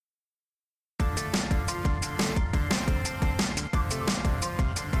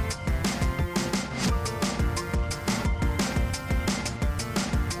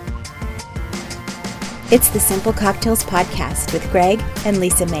It's the Simple Cocktails Podcast with Greg and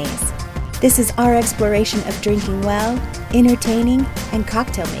Lisa Mays. This is our exploration of drinking well, entertaining, and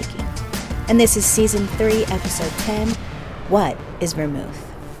cocktail making. And this is Season 3, Episode 10, What is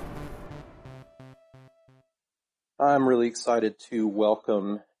Vermouth? I'm really excited to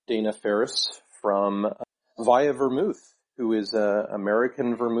welcome Dana Ferris from Via Vermouth, who is an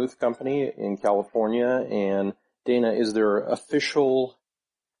American vermouth company in California. And Dana is their official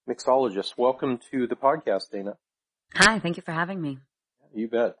mixologist. Welcome to the podcast, Dana. Hi, thank you for having me. You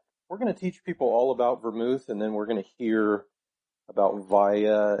bet. We're going to teach people all about vermouth, and then we're going to hear about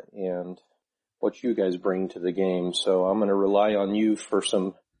Via and what you guys bring to the game. So I'm going to rely on you for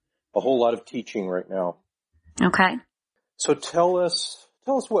a whole lot of teaching right now. Okay. So tell us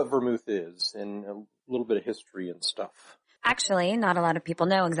what vermouth is and a little bit of history and stuff. Actually, not a lot of people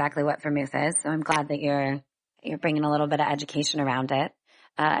know exactly what vermouth is, so I'm glad that you're bringing a little bit of education around it.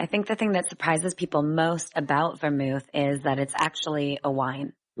 I think the thing that surprises people most about vermouth is that it's actually a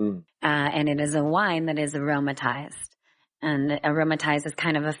wine. And it is a wine that is aromatized. And aromatized is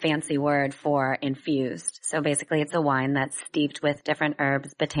kind of a fancy word for infused. So basically it's a wine that's steeped with different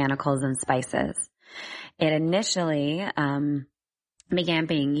herbs, botanicals, and spices. It initially began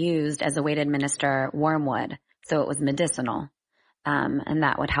being used as a way to administer wormwood. So it was medicinal. And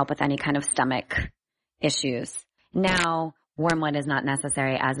that would help with any kind of stomach issues. Now, wormwood is not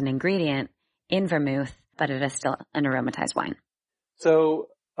necessary as an ingredient in vermouth, but it is still an aromatized wine. So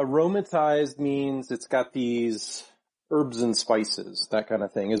aromatized means it's got these herbs and spices, that kind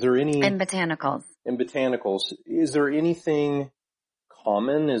of thing. Is there any... And botanicals. And botanicals. Is there anything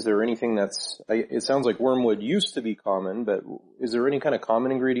common? Is there anything it sounds like wormwood used to be common, but is there any kind of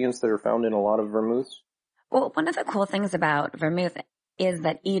common ingredients that are found in a lot of vermouths? Well, one of the cool things about vermouth is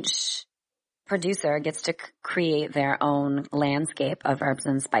that each producer gets to create their own landscape of herbs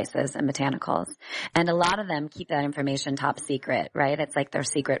and spices and botanicals. And a lot of them keep that information top secret, right? It's like their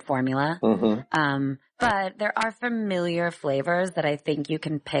secret formula. Mm-hmm. But there are familiar flavors that I think you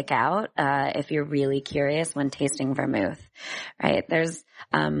can pick out if you're really curious when tasting vermouth, right? There's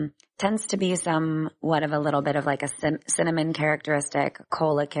tends to be somewhat of a little bit of like a cinnamon characteristic,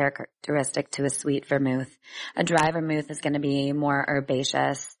 cola characteristic to a sweet vermouth. A dry vermouth is going to be more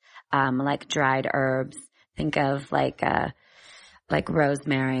herbaceous. Like dried herbs. Think of like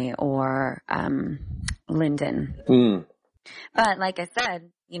rosemary or linden. But like I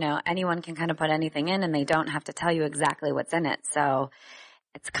said, anyone can kind of put anything in and they don't have to tell you exactly what's in it. So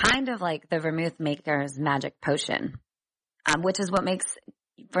it's kind of like the vermouth maker's magic potion, which is what makes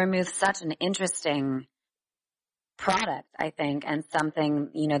vermouth such an interesting product, I think, and something,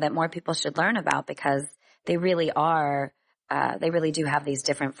 that more people should learn about because they really do have these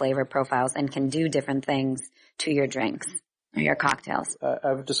different flavor profiles and can do different things to your drinks or your cocktails.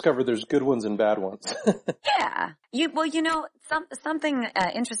 I've discovered there's good ones and bad ones. Yeah. Something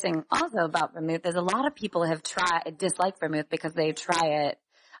interesting also about vermouth is a lot of people have dislike vermouth because they try it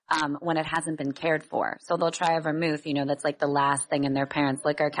when it hasn't been cared for. So they'll try a vermouth, that's like the last thing in their parents'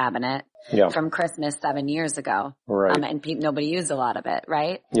 liquor cabinet from Christmas 7 years ago. Right. And nobody used a lot of it,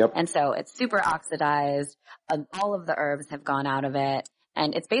 right? Yep. And so it's super oxidized. All of the herbs have gone out of it.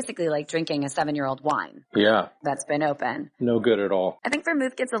 And it's basically like drinking a 7-year-old wine. Yeah. That's been open. No good at all. I think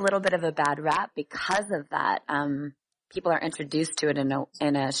vermouth gets a little bit of a bad rap because of that. People are introduced to it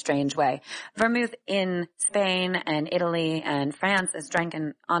in a strange way. Vermouth in Spain and Italy and France is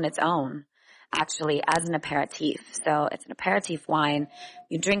drinking on its own, actually, as an aperitif. So it's an aperitif wine.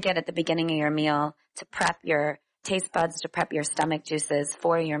 You drink it at the beginning of your meal to prep your taste buds, to prep your stomach juices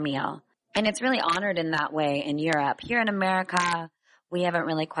for your meal. And it's really honored in that way in Europe. Here in America, we haven't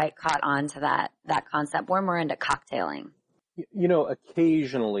really quite caught on to that concept. We're more into cocktailing.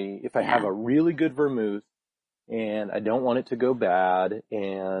 Occasionally, if I have a really good vermouth, and I don't want it to go bad,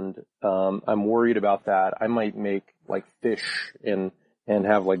 and I'm worried about that, I might make like fish and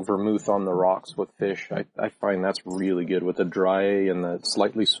have like vermouth on the rocks with fish. I find that's really good with the dry and the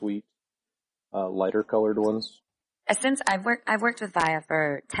slightly sweet, lighter colored ones. Since I've worked with Via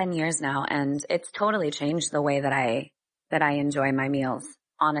for 10 years now, and it's totally changed the way that I enjoy my meals,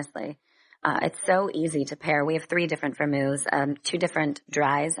 honestly. It's so easy to pair. We have 3 different vermouths, 2 different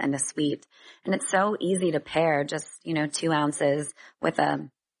dries and a sweet. And it's so easy to pair just, 2 ounces with a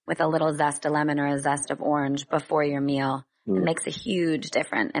little zest of lemon or a zest of orange before your meal. It makes a huge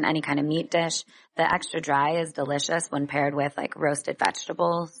difference in any kind of meat dish. The extra dry is delicious when paired with like roasted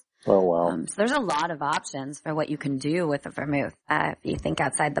vegetables. Oh, wow. So there's a lot of options for what you can do with a vermouth, if you think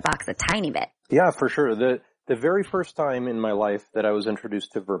outside the box a tiny bit. Yeah, for sure. The very first time in my life that I was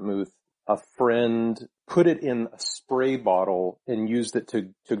introduced to vermouth, a friend put it in a spray bottle and used it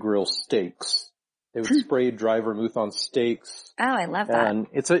to grill steaks. They would spray dry vermouth on steaks. Oh, I love that. And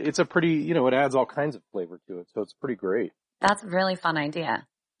it's a pretty, it adds all kinds of flavor to it. So it's pretty great. That's a really fun idea.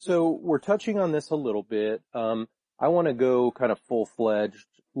 So we're touching on this a little bit. I want to go kind of full-fledged.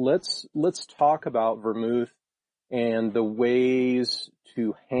 Let's talk about vermouth and the ways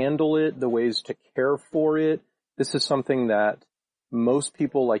to handle it, the ways to care for it. This is something that most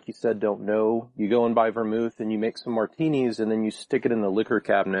people, like you said, don't know. You go and buy vermouth and you make some martinis and then you stick it in the liquor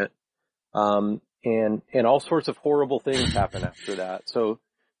cabinet. And all sorts of horrible things happen after that. So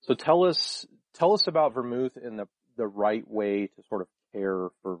tell us about vermouth and the right way to sort of care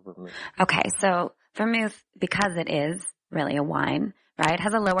for vermouth. Okay. So vermouth, because it is really a wine, right,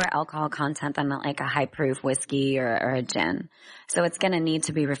 has a lower alcohol content than like a high proof whiskey or a gin. So it's going to need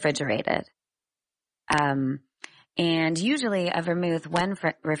to be refrigerated. And usually a vermouth, when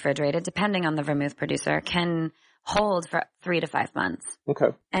refrigerated, depending on the vermouth producer, can hold for 3 to 5 months. Okay.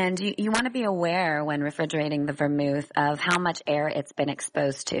 And you want to be aware when refrigerating the vermouth of how much air it's been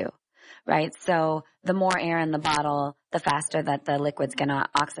exposed to, right? So the more air in the bottle, the faster that the liquid's going to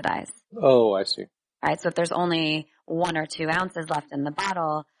oxidize. Oh, I see. Right? So if there's only 1 or 2 ounces left in the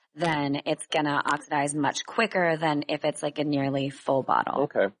bottle, then it's going to oxidize much quicker than if it's like a nearly full bottle.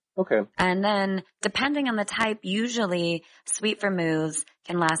 Okay. And then depending on the type, usually sweet vermouths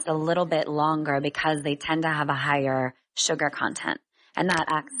can last a little bit longer because they tend to have a higher sugar content. And that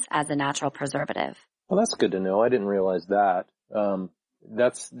acts as a natural preservative. Well, that's good to know. I didn't realize that.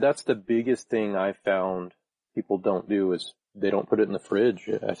 That's the biggest thing I found people don't do is they don't put it in the fridge.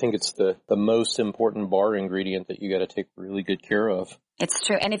 I think it's the most important bar ingredient that you got to take really good care of. It's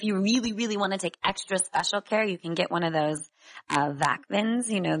true. And if you really, really want to take extra special care, you can get one of those vac bins,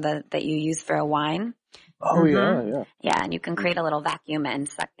 that you use for a wine. Oh, yeah. Yeah, and you can create a little vacuum and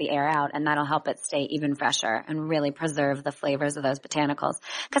suck the air out, and that'll help it stay even fresher and really preserve the flavors of those botanicals.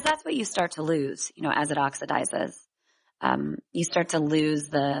 Because that's what you start to lose, as it oxidizes. You start to lose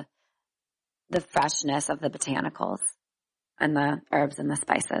the freshness of the botanicals and the herbs and the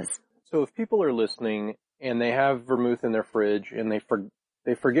spices. So if people are listening and they have vermouth in their fridge and they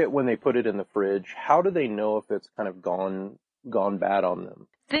forget when they put it in the fridge, how do they know if it's kind of gone bad on them?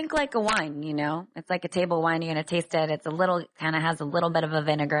 Think like a wine, It's like a table wine. You're going to taste it. It's kind of has a little bit of a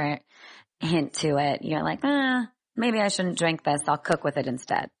vinegar hint to it. You're like, maybe I shouldn't drink this. I'll cook with it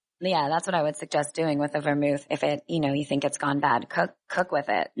instead. Yeah, that's what I would suggest doing with a vermouth. If it, you think it's gone bad, cook with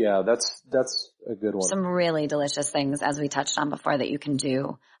it. Yeah, that's a good one. Some really delicious things, as we touched on before, that you can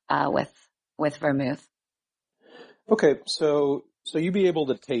do with vermouth. Okay, so you be able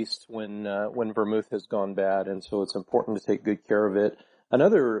to taste when vermouth has gone bad, and so it's important to take good care of it.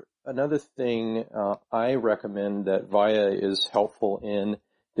 Another thing I recommend that Via is helpful in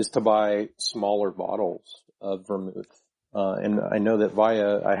is to buy smaller bottles of vermouth. And I know that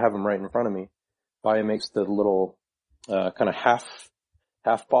Via, I have them right in front of me. Via makes the little kind of half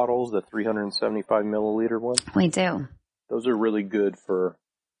bottles, the 375 milliliter one. We do. Those are really good for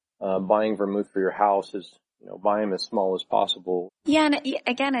buying vermouth for your house. Buy them as small as possible. Yeah, and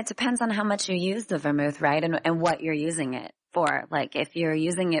again, it depends on how much you use the vermouth, right? And what you're using it for. Like if you're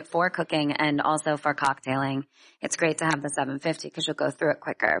using it for cooking and also for cocktailing, it's great to have the 750 because you'll go through it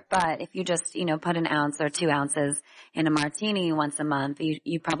quicker. But if you just, put an ounce or 2 ounces in a martini once a month,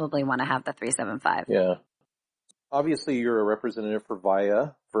 you probably want to have the 375. Yeah. Obviously, you're a representative for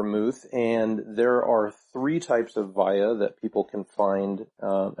Via Vermouth, and there are 3 types of Via that people can find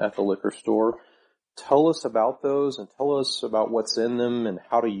at the liquor store. Tell us about those and tell us about what's in them and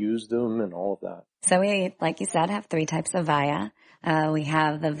how to use them and all of that. So we, like you said, have 3 types of Via. We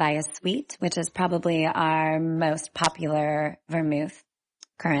have the Via Sweet, which is probably our most popular vermouth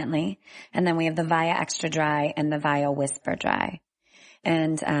currently. And then we have the Via Extra Dry and the Via Whisper Dry.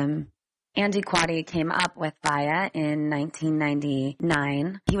 And Andy Quaddy came up with Via in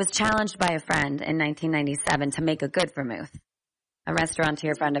 1999. He was challenged by a friend in 1997 to make a good vermouth. A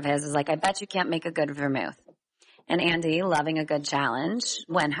restaurateur friend of his was like, I bet you can't make a good vermouth. And Andy, loving a good challenge,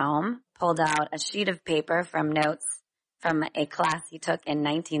 went home, pulled out a sheet of paper from notes from a class he took in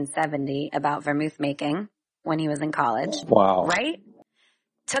 1970 about vermouth making when he was in college. Wow. Right?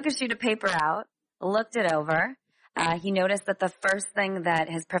 Took a sheet of paper out, looked it over. He noticed that the first thing that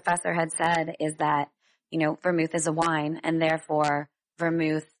his professor had said is that, vermouth is a wine and therefore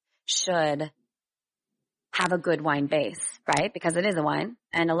vermouth should have a good wine base, right? Because it is a wine.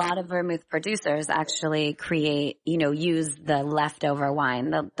 And a lot of vermouth producers actually use the leftover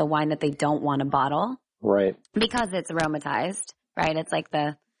wine, the wine that they don't want to bottle. Right. Because it's aromatized, right? It's like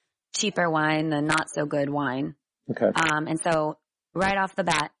the cheaper wine, the not so good wine. Okay. And so right off the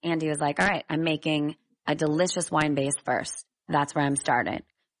bat, Andy was like, all right, I'm making a delicious wine base first. That's where I'm started.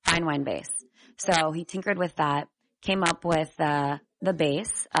 Fine wine base. So he tinkered with that, came up with the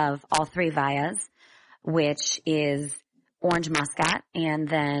base of all three Vayas, which is orange muscat and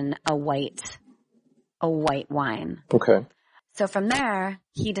then a white wine. Okay. So from there,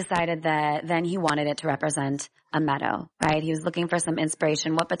 he decided that then he wanted it to represent a meadow, right? He was looking for some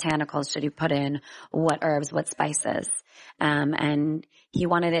inspiration. What botanicals should he put in? What herbs? What spices? And he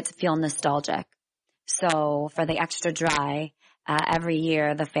wanted it to feel nostalgic. So for the extra dry, every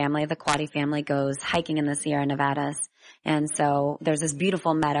year the Quaddy family goes hiking in the Sierra Nevadas. And so there's this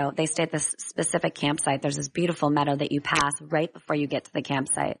beautiful meadow. They stay at this specific campsite. There's this beautiful meadow that you pass right before you get to the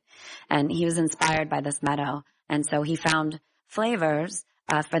campsite. And he was inspired by this meadow. And so he found flavors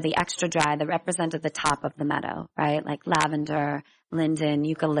for the extra dry that represented the top of the meadow, right? Like lavender, linden,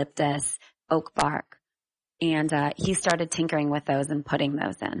 eucalyptus, oak bark. And he started tinkering with those and putting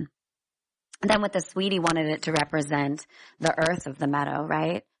those in. And then with the sweet, he wanted it to represent the earth of the meadow,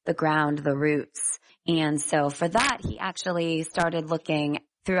 right? The ground, the roots. And so for that, he actually started looking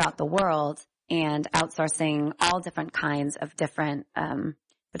throughout the world and outsourcing all different kinds of different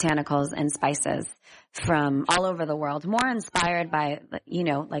botanicals and spices from all over the world, more inspired by,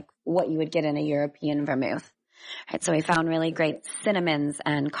 like what you would get in a European vermouth. Right, so he found really great cinnamons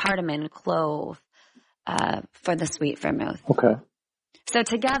and cardamom, clove for the sweet vermouth. Okay. So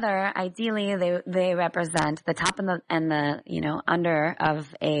together, ideally, they represent the top and the under of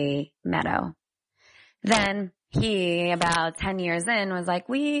a meadow. Then he, about 10 years in, was like,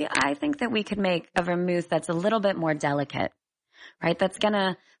 I think that we could make a vermouth that's a little bit more delicate, right? That's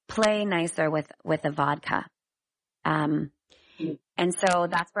gonna play nicer with a vodka. And so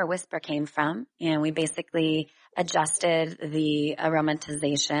that's where Whisper came from. And we basically adjusted the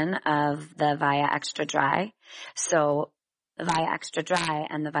aromatization of the Vaya Extra Dry. So the Vaya Extra Dry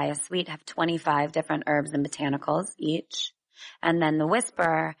and the Vaya Sweet have 25 different herbs and botanicals each. And then the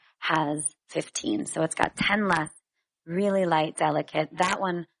Whisper has 15. So it's got 10 less, really light, delicate. That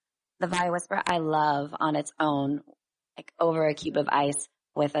one, the Vaya Whisper, I love on its own, like over a cube of ice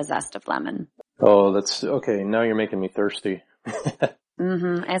with a zest of lemon. Oh, that's okay. Now you're making me thirsty.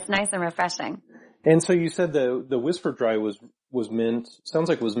 It's nice and refreshing. And so you said the Whisper Dry was meant, sounds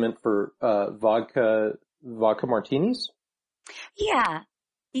like it was meant for vodka martinis? Yeah.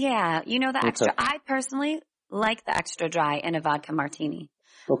 The extra, I personally like the extra dry in a vodka martini.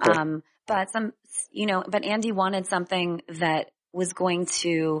 Okay. But Andy wanted something that was going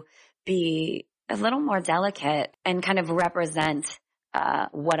to be a little more delicate and kind of represent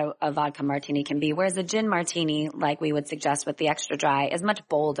what a vodka martini can be. Whereas a gin martini, like we would suggest with the extra dry, is much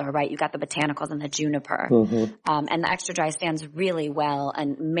bolder, right? You got the botanicals and the juniper. Mm-hmm. And the extra dry stands really well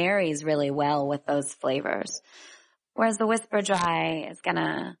and marries really well with those flavors. Whereas the Whisper Dry is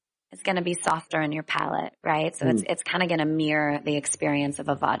gonna be softer in your palate, right? So it's kind of gonna mirror the experience of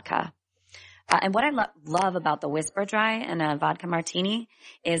a vodka. And what I love about the Whisper Dry and a vodka martini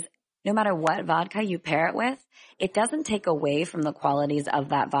is no matter what vodka you pair it with, it doesn't take away from the qualities of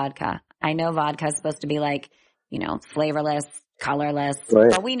that vodka. I know vodka is supposed to be like, flavorless, colorless, right.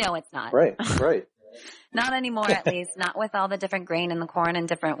 But we know it's not. Right. Not anymore, at least. Not with all the different grain in the corn in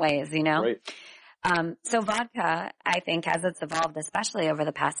different ways, Right. So vodka, I think, as it's evolved, especially over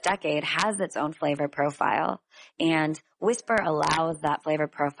the past decade, has its own flavor profile. And Whisper allows that flavor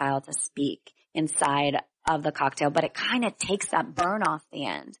profile to speak inside of the cocktail, but it kind of takes that burn off the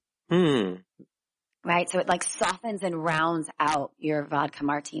end. Right? So it like softens and rounds out your vodka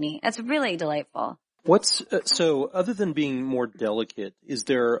martini. It's really delightful. So other than being more delicate, is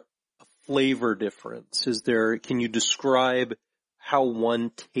there a flavor difference? Can you describe how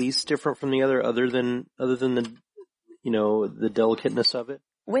one tastes different from the other than the, the delicateness of it?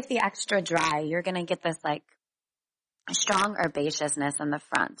 With the extra dry, you're going to get this like strong herbaceousness in the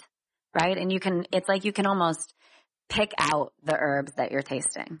front, right? And you can almost pick out the herbs that you're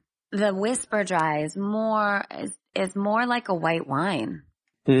tasting. The Whisper Dry is more like a white wine.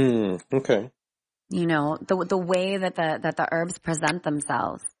 Okay. The way that the herbs present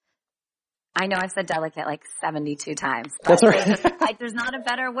themselves. I know I've said delicate like 72 times, but that's right. There's not a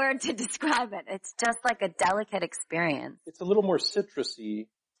better word to describe it. It's just like a delicate experience. It's a little more citrusy,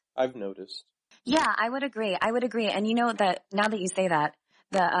 I've noticed. Yeah, I would agree. And that now that you say that,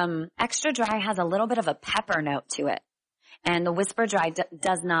 the extra dry has a little bit of a pepper note to it. And the Whisper Dry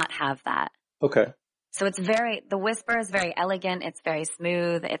does not have that. Okay. So the Whisper is very elegant. It's very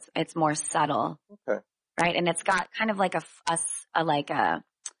smooth. It's more subtle. Okay. Right. And it's got kind of like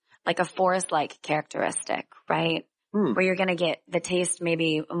a forest-like characteristic, right? Where you're going to get the taste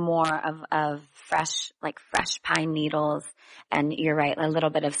maybe more of fresh pine needles. And you're right, a little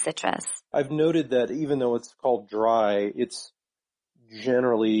bit of citrus. I've noted that even though it's called dry, it's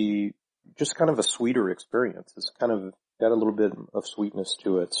generally just kind of a sweeter experience. It's kind of got a little bit of sweetness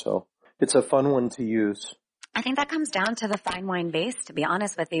to it. So it's a fun one to use. I think that comes down to the fine wine base, to be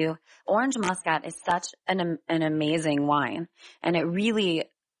honest with you. Orange Muscat is such an amazing wine, and it really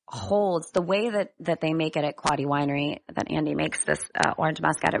holds the way that they make it at Quaddy Winery, that Andy makes this Orange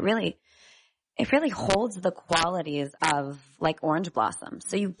Muscat. It really holds the qualities of like orange blossom.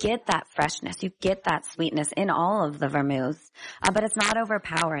 So you get that freshness, you get that sweetness in all of the vermouths, but it's not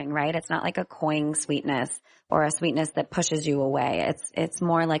overpowering, right? It's not like a cloying sweetness or a sweetness that pushes you away. It's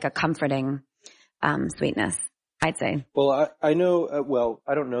more like a comforting sweetness, I'd say. Well, I know, well,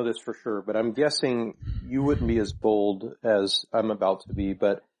 I don't know this for sure, but I'm guessing you wouldn't be as bold as I'm about to be,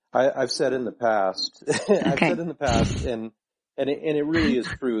 but I've said in the past, and it really is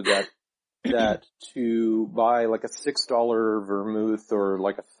true that to buy like a $6 vermouth or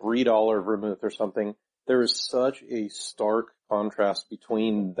like a $3 vermouth or something, there is such a stark contrast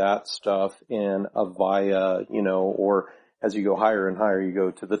between that stuff and a Via, or as you go higher and higher, you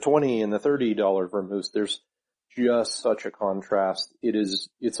go to the $20 and the $30 vermouths. There's just such a contrast.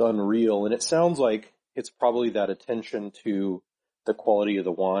 It's unreal. And it sounds like it's probably that attention to the quality of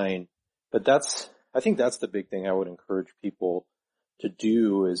the wine. But I think that's the big thing I would encourage people to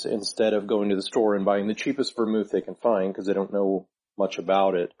do, is instead of going to the store and buying the cheapest vermouth they can find because they don't know much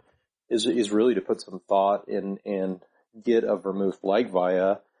about it, is really to put some thought in and get a vermouth like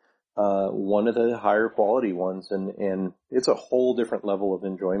Via, one of the higher quality ones, and it's a whole different level of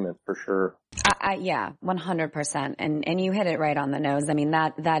enjoyment for sure. Yeah, 100%. And you hit it right on the nose. I mean,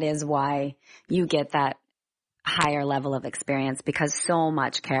 that is why you get that higher level of experience, because so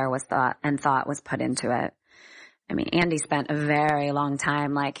much care was thought was put into it. I mean, Andy spent a very long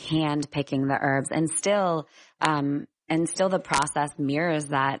time like hand picking the herbs, and still the process mirrors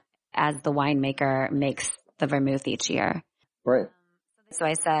that as the winemaker makes the vermouth each year. Right. So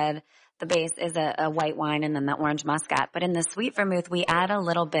I said the base is a white wine and then the orange muscat. But in the sweet vermouth, we add a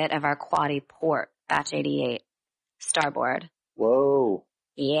little bit of our Quaddy port, batch 88, starboard. Whoa.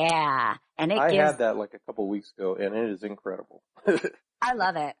 Yeah. And I had that like a couple weeks ago, and it is incredible. I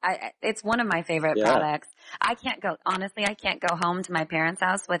love it. It's one of my favorite products. I can't go home to my parents'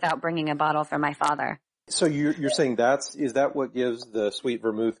 house without bringing a bottle for my father. So you're saying is that what gives the sweet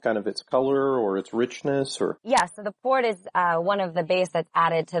vermouth kind of its color or its richness, or? Yeah, so the port is one of the base that's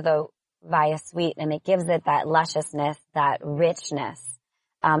added to the Via Sweet, and it gives it that lusciousness, that richness.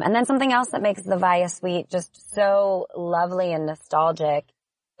 And then something else that makes the Via Sweet just so lovely and nostalgic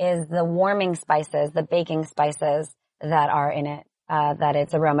is the warming spices, the baking spices that are in it, that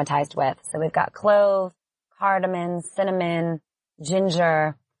it's aromatized with. So we've got clove, cardamom, cinnamon,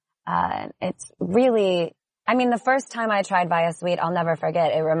 ginger. It's really, I mean, the first time I tried Via Sweet, I'll never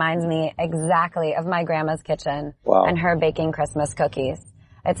forget. It reminds me exactly of my grandma's kitchen and her baking Christmas cookies.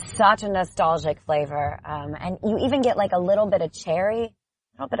 It's such a nostalgic flavor. And you even get like a little bit of cherry,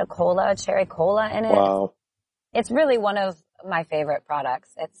 a little bit of cherry cola in it. Wow. It's really one of my favorite products.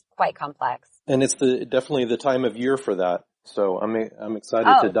 It's quite complex. And it's definitely the time of year for that. So I'm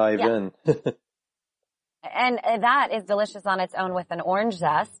excited to dive in. And that is delicious on its own with an orange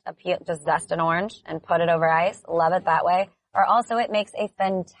zest. Just zest an orange and put it over ice. Love it that way. Or also it makes a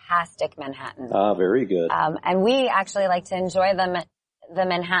fantastic Manhattan. Ah, very good. And we actually like to enjoy the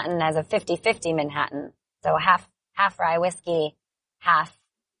Manhattan as a 50-50 Manhattan. So half rye whiskey, half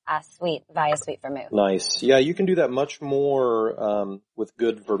sweet Via Sweet vermouth. Nice. Yeah, you can do that much more with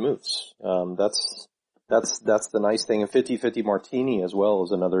good vermouths. That's the nice thing. A 50-50 martini as well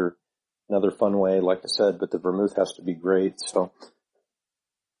is another fun way, like I said, but the vermouth has to be great. So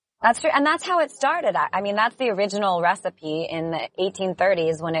that's true, and that's how it started. I mean, that's the original recipe in the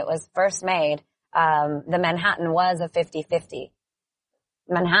 1830s when it was first made. The Manhattan was a 50-50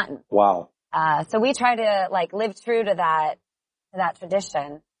 Manhattan. Wow. So we try to like live true to that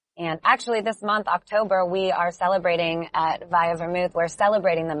tradition. And actually this month, October, we are celebrating at Via Vermouth. We're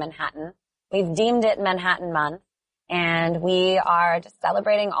celebrating the Manhattan. We've deemed it Manhattan Month. And we are just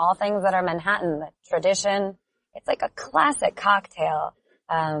celebrating all things that are Manhattan, the tradition. It's like a classic cocktail,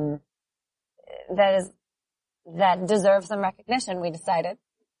 that deserves some recognition, we decided.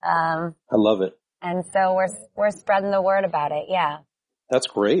 I love it. And so we're spreading the word about it. Yeah. That's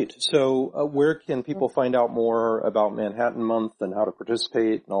great. So, where can people find out more about Manhattan Month and how to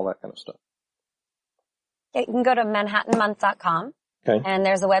participate and all that kind of stuff? You can go to manhattanmonth.com. Okay. And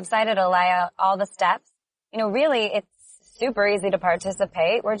there's a website. It'll lay out all the steps. Really, it's super easy to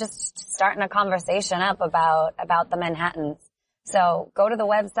participate. We're just starting a conversation up about the Manhattans. So go to the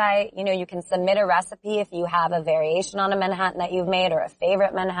website. You can submit a recipe if you have a variation on a Manhattan that you've made or a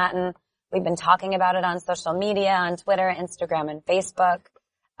favorite Manhattan. We've been talking about it on social media, on Twitter, Instagram, and Facebook.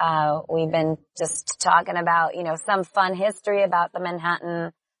 We've been just talking about, some fun history about the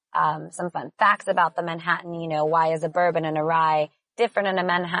Manhattan, some fun facts about the Manhattan, why is a bourbon and a rye different in a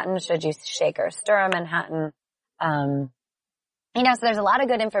Manhattan? Should you shake or stir a Manhattan? So there's a lot of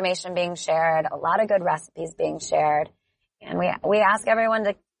good information being shared, a lot of good recipes being shared. And we ask everyone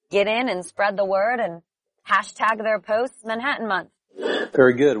to get in and spread the word and hashtag their posts Manhattan Month.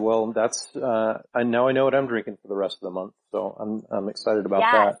 Very good. Well, that's, I know what I'm drinking for the rest of the month. So I'm excited about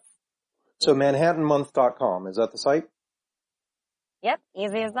that. So manhattanmonth.com, is that the site? Yep.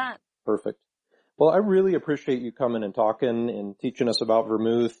 Easy as that. Perfect. Well, I really appreciate you coming and talking and teaching us about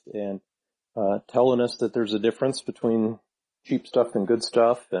vermouth and, telling us that there's a difference between cheap stuff and good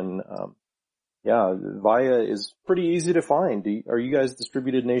stuff. And, Via is pretty easy to find. Are you guys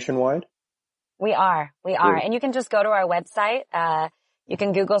distributed nationwide? We are. Great. And you can just go to our website. You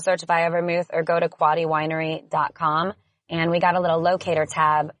can Google search Via Vermouth or go to quadywinery.com. And we got a little locator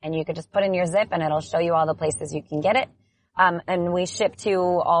tab, and you could just put in your zip and it'll show you all the places you can get it. And we ship to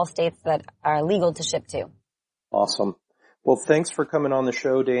all states that are legal to ship to. Awesome. Well, thanks for coming on the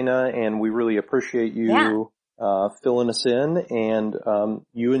show, Dana, and we really appreciate you filling us in, and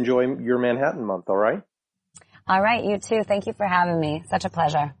you enjoy your Manhattan Month, all right? All right, you too. Thank you for having me. Such a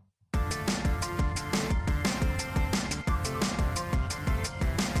pleasure.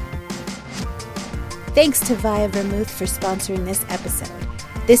 Thanks to Via Vermouth for sponsoring this episode.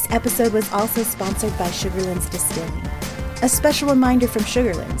 This episode was also sponsored by Sugarlands Distilling. A special reminder from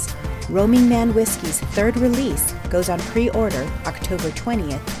Sugarlands, Roaming Man Whiskey's third release goes on pre-order October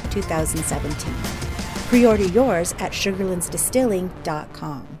 20th, 2017. Pre-order yours at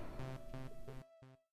sugarlandsdistilling.com.